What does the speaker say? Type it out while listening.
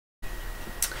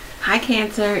Hi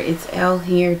Cancer, it's Elle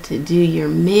here to do your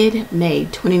mid-May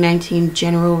 2019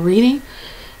 general reading.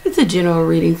 It's a general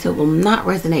reading, so it will not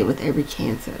resonate with every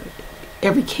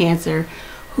Cancer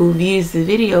who views the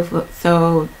video,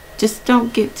 so just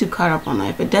don't get too caught up on that.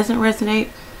 If it doesn't resonate,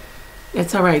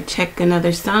 it's alright. Check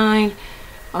another sign,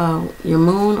 your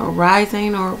moon or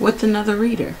rising, or with another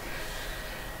reader.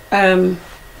 Let's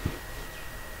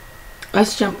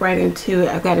jump right into it.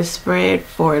 I've got a spread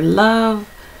for love.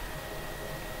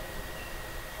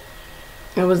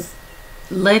 I was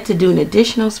led to do an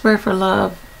additional spread for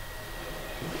love,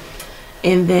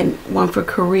 and then one for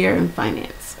career and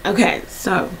finance. Okay,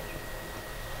 so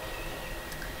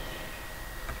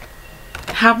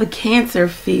how the Cancer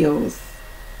feels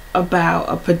about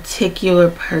a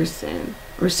particular person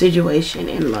or situation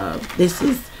in love. This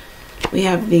is, we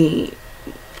have the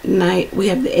Knight, we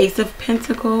have the Ace of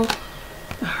Pentacles,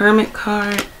 the Hermit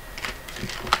card,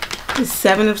 the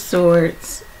Seven of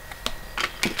Swords,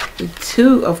 the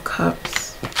Two of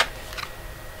Cups,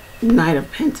 Knight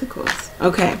of Pentacles.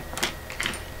 Okay,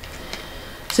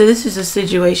 so this is a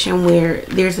situation where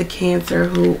there's a Cancer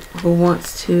who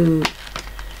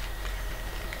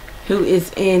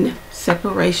is in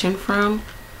separation from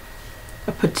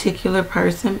a particular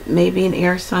person, maybe an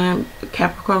air sign,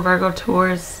 Capricorn, Virgo,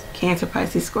 Taurus, Cancer,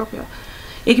 Pisces, Scorpio.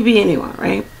 It could be anyone,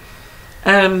 right?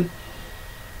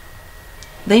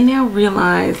 They now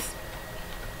realize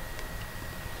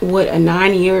what a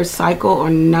 9-year cycle or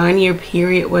 9-year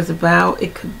period was about.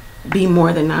 It could be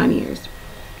more than 9 years.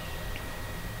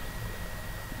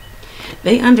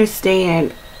 They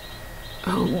understand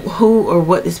who or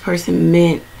what this person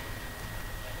meant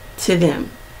to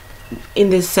them in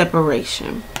this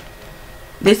separation.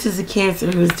 This is a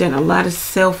Cancer who's done a lot of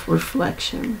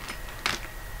self-reflection.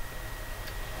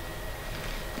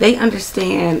 They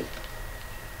understand,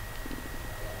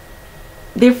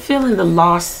 they're feeling the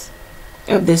loss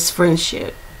of this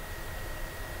friendship.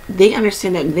 They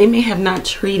understand that they may have not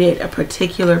treated a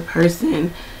particular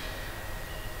person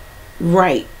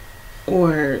right,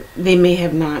 or they may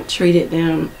have not treated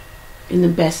them in the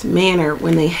best manner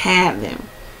when they had them.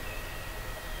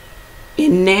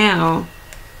 And now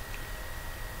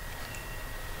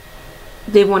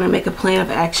they want to make a plan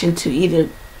of action to either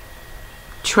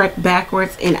trek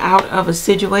backwards and out of a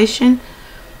situation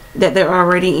that they're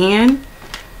already in,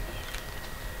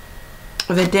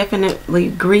 or they're definitely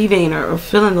grieving or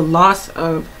feeling the loss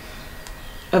of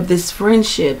this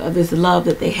friendship, of this love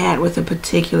that they had with a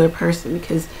particular person,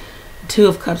 because the Two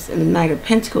of Cups and the Knight of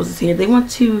Pentacles is here. They want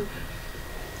to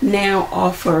now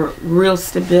offer real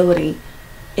stability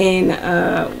in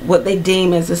what they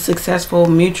deem as a successful,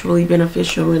 mutually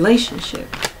beneficial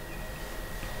relationship.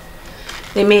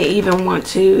 They may even want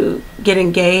to get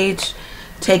engaged,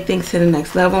 take things to the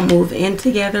next level, move in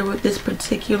together with this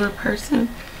particular person.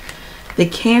 The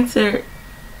Cancer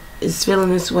is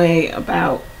feeling this way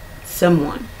about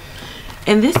someone.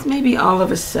 And this may be all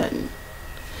of a sudden.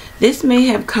 This may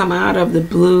have come out of the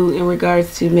blue in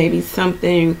regards to maybe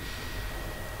something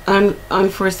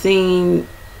unforeseen,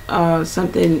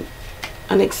 something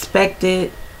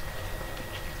unexpected.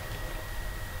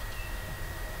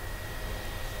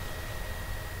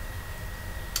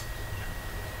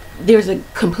 There's a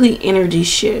complete energy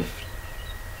shift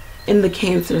in the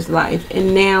Cancer's life,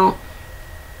 and now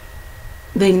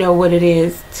they know what it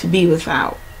is to be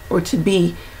without, or to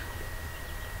be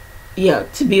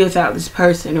without this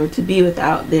person, or to be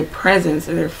without their presence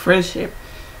or their friendship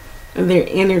or their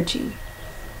energy.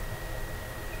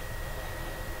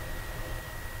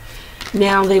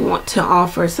 Now they want to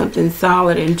offer something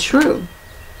solid and true.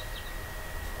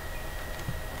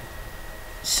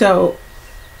 So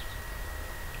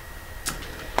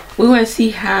we want to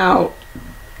see how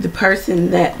the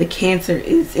person that the Cancer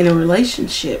is in a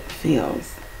relationship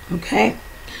feels. Okay,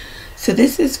 so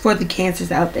this is for the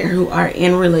Cancers out there who are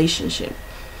in relationship.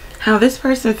 How this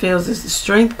person feels is the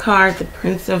Strength card, the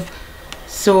Prince of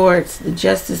Swords, the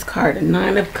Justice card, the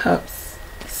Nine of Cups,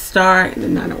 the Star, and the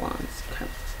Nine of Wands. Okay.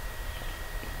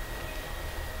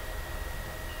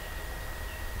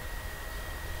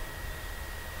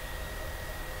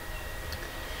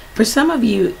 For some of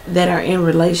you that are in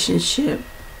relationship,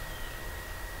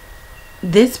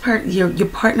 your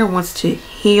partner wants to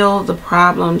heal the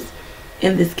problems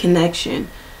in this connection.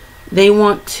 They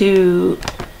want to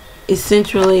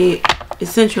essentially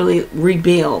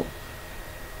rebuild.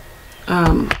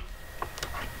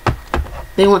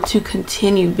 They want to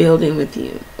continue building with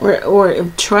you, or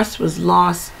if trust was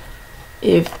lost,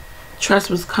 if trust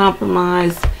was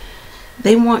compromised,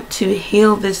 they want to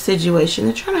heal this situation.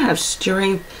 They're trying to have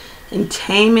strength and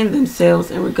taming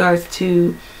themselves in regards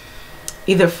to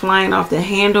either flying off the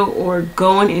handle or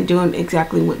going and doing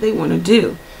exactly what they want to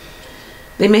do.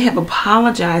 They may have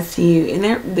apologized to you, and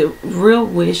their real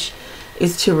wish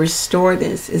is to restore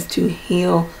this, is to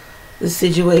heal the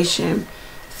situation,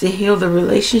 to heal the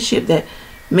relationship that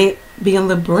may be on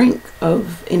the brink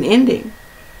of an ending.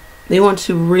 They want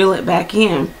to reel it back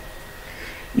in.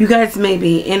 You guys may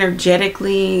be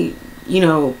energetically, you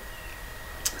know,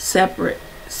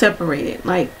 separated.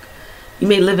 Like, you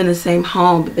may live in the same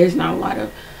home, but there's not a lot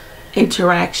of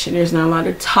interaction. There's not a lot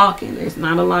of talking. There's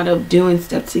not a lot of doing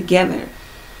stuff together.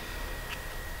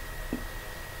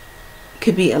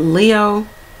 Could be a Leo,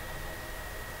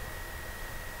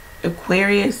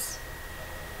 Aquarius,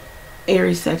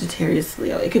 Aries, Sagittarius,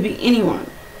 Leo. It could be anyone.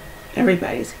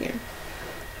 Everybody's here.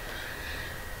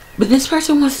 But this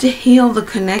person wants to heal the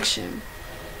connection.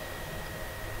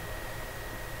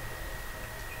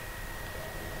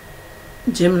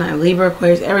 Gemini, Libra,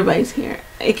 Aquarius, everybody's here.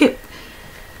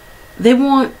 They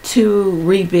want to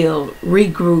rebuild,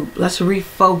 regroup. Let's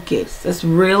refocus. Let's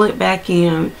reel it back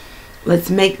in.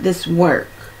 Let's make this work.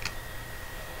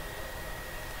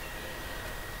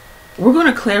 We're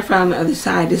going to clarify on the other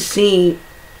side to see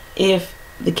if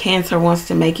the Cancer wants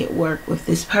to make it work with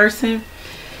this person.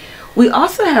 We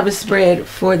also have a spread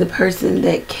for the person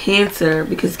that Cancer,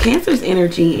 because Cancer's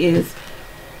energy is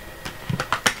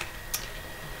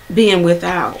being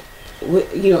without,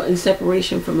 you know, in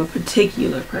separation from a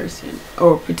particular person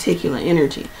or a particular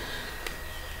energy.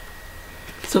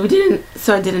 So I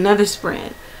did another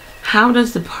spread. How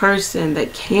does the person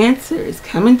that Cancer is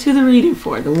coming to the reading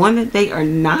for, the one that they are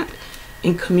not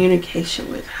in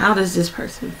communication with, how does this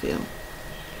person feel?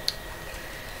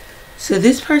 So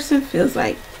this person feels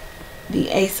like the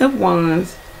Ace of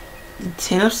Wands, the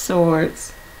Ten of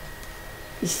Swords,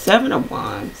 the Seven of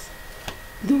Wands,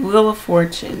 the Wheel of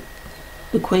Fortune,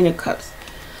 the Queen of Cups.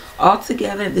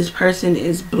 Altogether, this person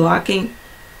is blocking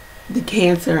the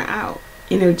Cancer out.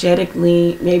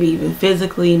 Energetically, maybe even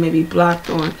physically, maybe blocked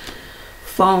on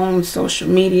phone, social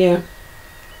media,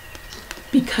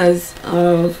 because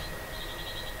of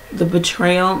the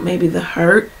betrayal, maybe the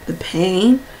hurt, the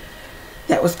pain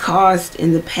that was caused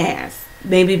in the past,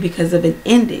 maybe because of an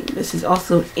ending. This is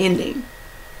also an ending.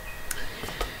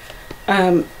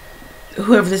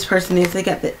 Whoever this person is, they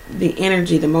got the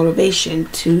energy, the motivation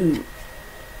to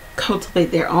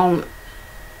cultivate their own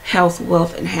health,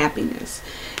 wealth, and happiness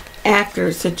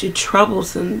after such a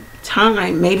troublesome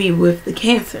time, maybe with the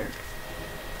Cancer.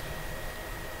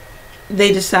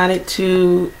 They decided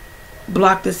to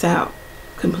block this out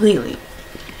completely.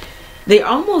 They're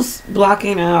almost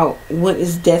blocking out what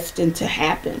is destined to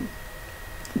happen.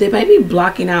 They might be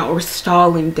blocking out or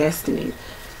stalling destiny,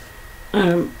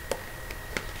 and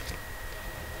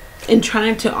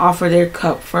trying to offer their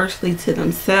cup firstly to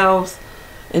themselves,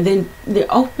 and then they're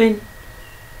open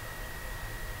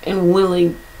and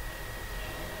willing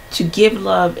to give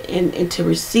love and to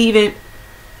receive it,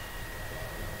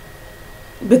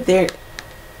 but their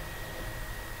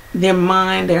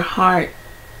mind, their heart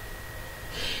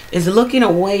is looking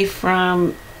away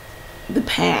from the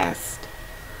past.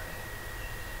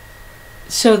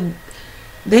 So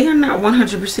they are not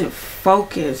 100%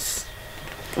 focused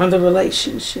on the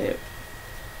relationship.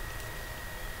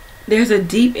 There's a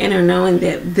deep inner knowing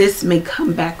that this may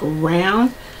come back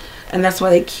around, and that's why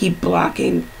they keep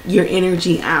blocking your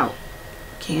energy out,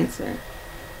 Cancer.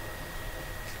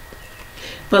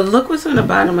 But look what's on the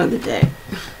bottom of the deck.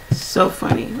 So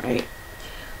funny, right?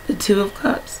 The Two of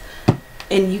Cups.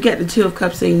 And you get the Two of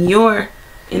Cups in your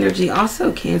energy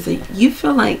also, Cancer. You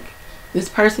feel like this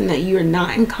person that you are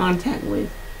not in contact with,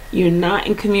 you're not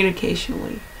in communication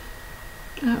with,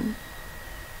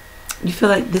 you feel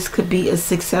like this could be a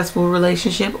successful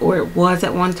relationship, or it was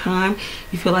at one time.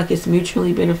 You feel like it's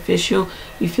mutually beneficial.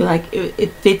 You feel like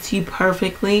it fits you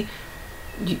perfectly.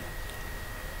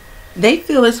 They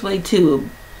feel this way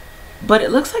too, but it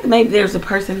looks like maybe there's a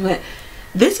person who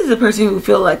this is a person who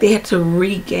feel like they had to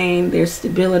regain their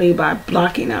stability by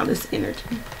blocking out this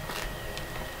energy.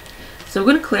 So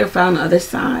we're going to clarify on the other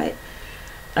side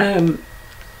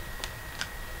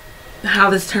how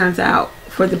this turns out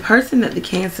for the person that the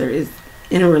Cancer is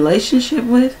in a relationship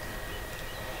with.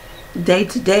 Day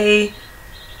to day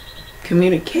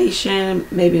communication,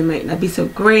 maybe it might not be so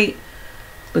great,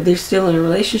 but they're still in a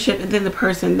relationship. And then the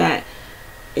person that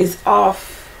is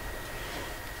off,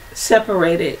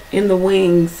 separated in the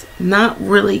wings, not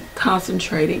really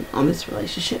concentrating on this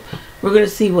relationship. We're going to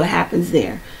see what happens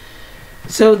there.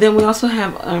 So then we also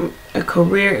have a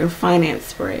career and finance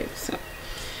spread. So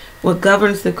what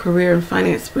governs the career and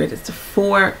finance spread is the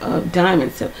Four of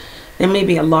Diamonds. So there may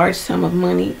be a large sum of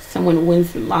money. Someone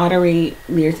wins the lottery.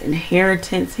 There's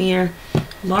inheritance here.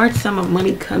 large sum of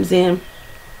money comes in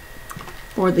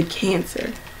for the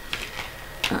Cancer.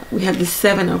 We have the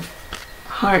 7 of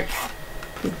Hearts,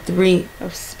 the 3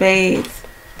 of Spades,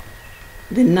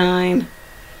 the 9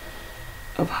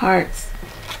 of Hearts,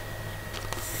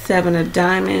 7 of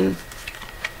Diamonds,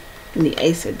 and the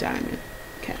Ace of Diamonds.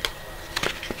 Okay.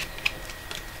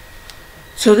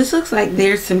 So this looks like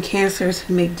there's some Cancers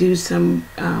who may do some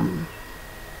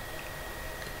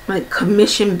like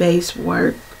commission-based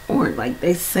work, or like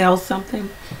they sell something.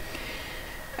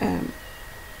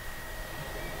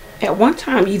 At one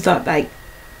time you thought like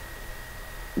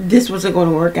this wasn't going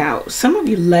to work out. Some of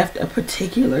you left a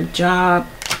particular job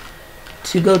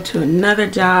to go to another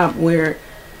job where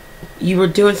you were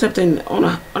doing something on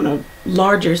a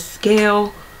larger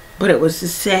scale, but it was the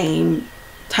same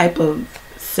type of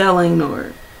selling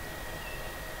or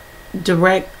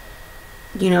direct,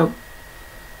 you know,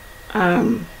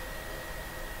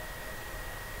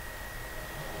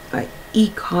 like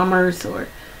e-commerce or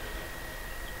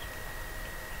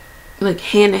like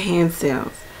hand-to-hand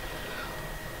sales.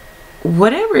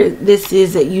 Whatever this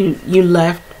is that you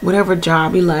left, whatever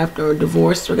job you left or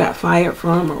divorced or got fired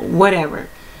from or whatever,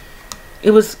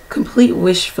 it was complete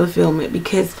wish fulfillment,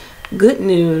 because good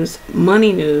news,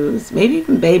 money news, maybe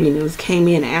even baby news came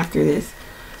in after this.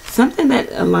 Something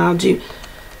that allowed you.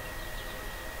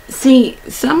 See,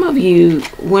 some of you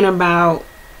went about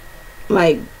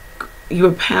like you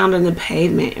were pounding the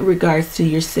pavement in regards to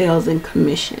your sales and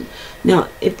commission. Now,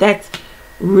 if that's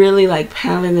really like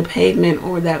pounding the pavement,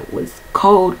 or that was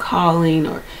cold calling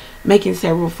or making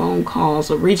several phone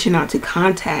calls or reaching out to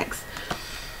contacts,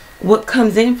 what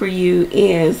comes in for you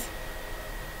is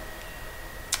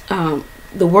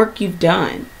the work you've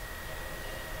done,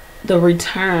 the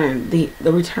return, the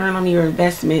return on your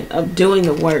investment of doing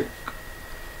the work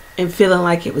and feeling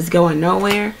like it was going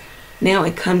nowhere. Now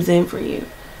it comes in for you.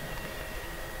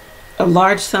 A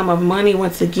large sum of money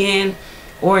once again,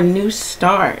 or a new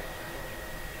start.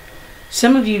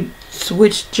 Some of you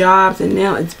switched jobs and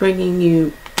now it's bringing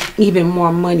you even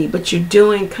more money, but you're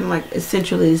doing kind of like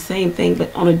essentially the same thing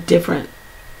but on a different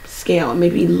scale,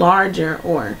 maybe larger,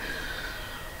 or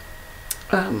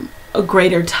a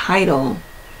greater title.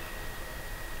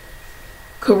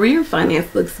 Career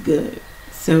finance looks good,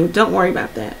 so don't worry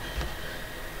about that.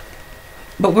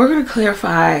 But we're going to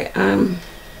clarify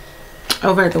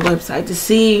over at the website to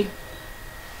see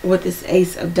what this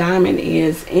Ace of Diamond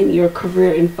is in your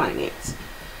career and finance.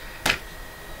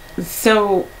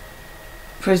 So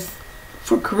for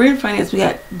career and finance, we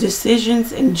got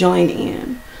decisions and join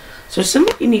in. So some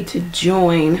of you need to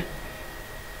join.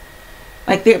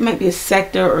 Like there might be a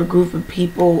sector or a group of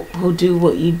people who do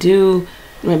what you do.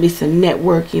 There might be some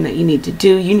networking that you need to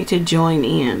do. You need to join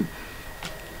in.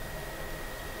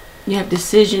 You have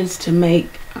decisions to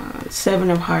make. 7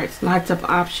 of Hearts, lots of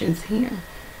options here.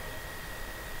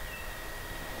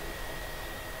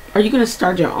 Are you going to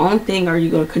start your own thing, or are you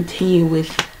going to continue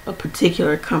with a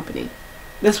particular company?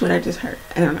 That's what I just heard.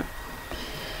 I don't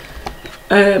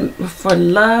know. For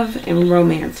love and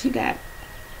romance, you got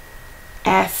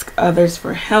ask others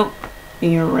for help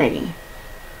when you're ready.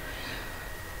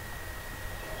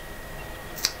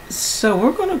 So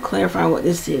we're going to clarify what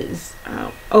this is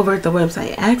over at the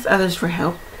website. Ask others for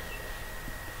help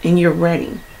and you're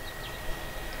ready.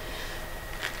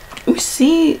 We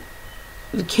see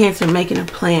the Cancer making a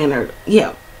plan, or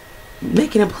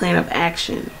making a plan of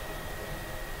action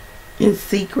in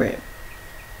secret.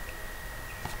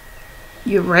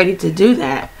 You're ready to do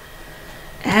that.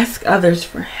 Ask others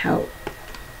for help.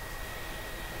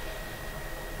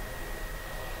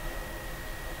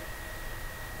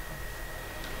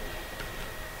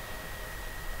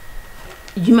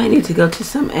 You might need to go to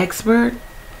some expert.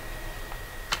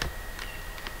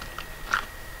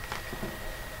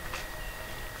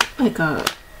 Like a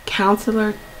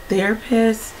counselor,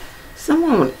 therapist,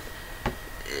 someone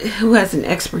who has an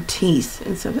expertise.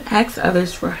 And so ask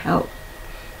others for help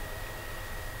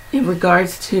in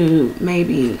regards to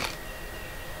maybe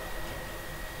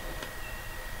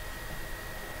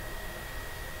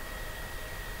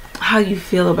how you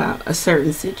feel about a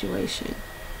certain situation.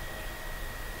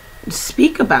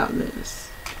 Speak about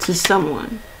this to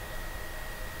someone.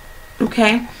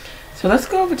 Okay, so let's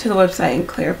go over to the website and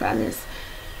clarify this.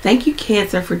 Thank you,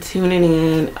 Cancer, for tuning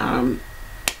in.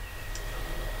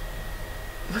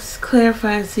 Let's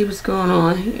clarify and see what's going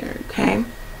on here, okay?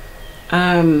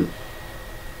 The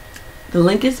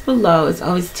link is below. It's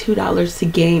always $2 to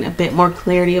gain a bit more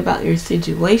clarity about your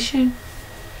situation.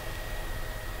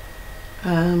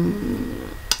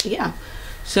 Yeah.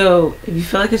 So if you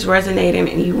feel like it's resonating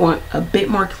and you want a bit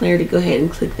more clarity, go ahead and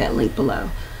click that link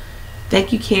below.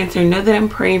 Thank you, Cancer. Know that I'm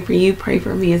praying for you. Pray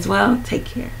for me as well. Take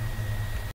care.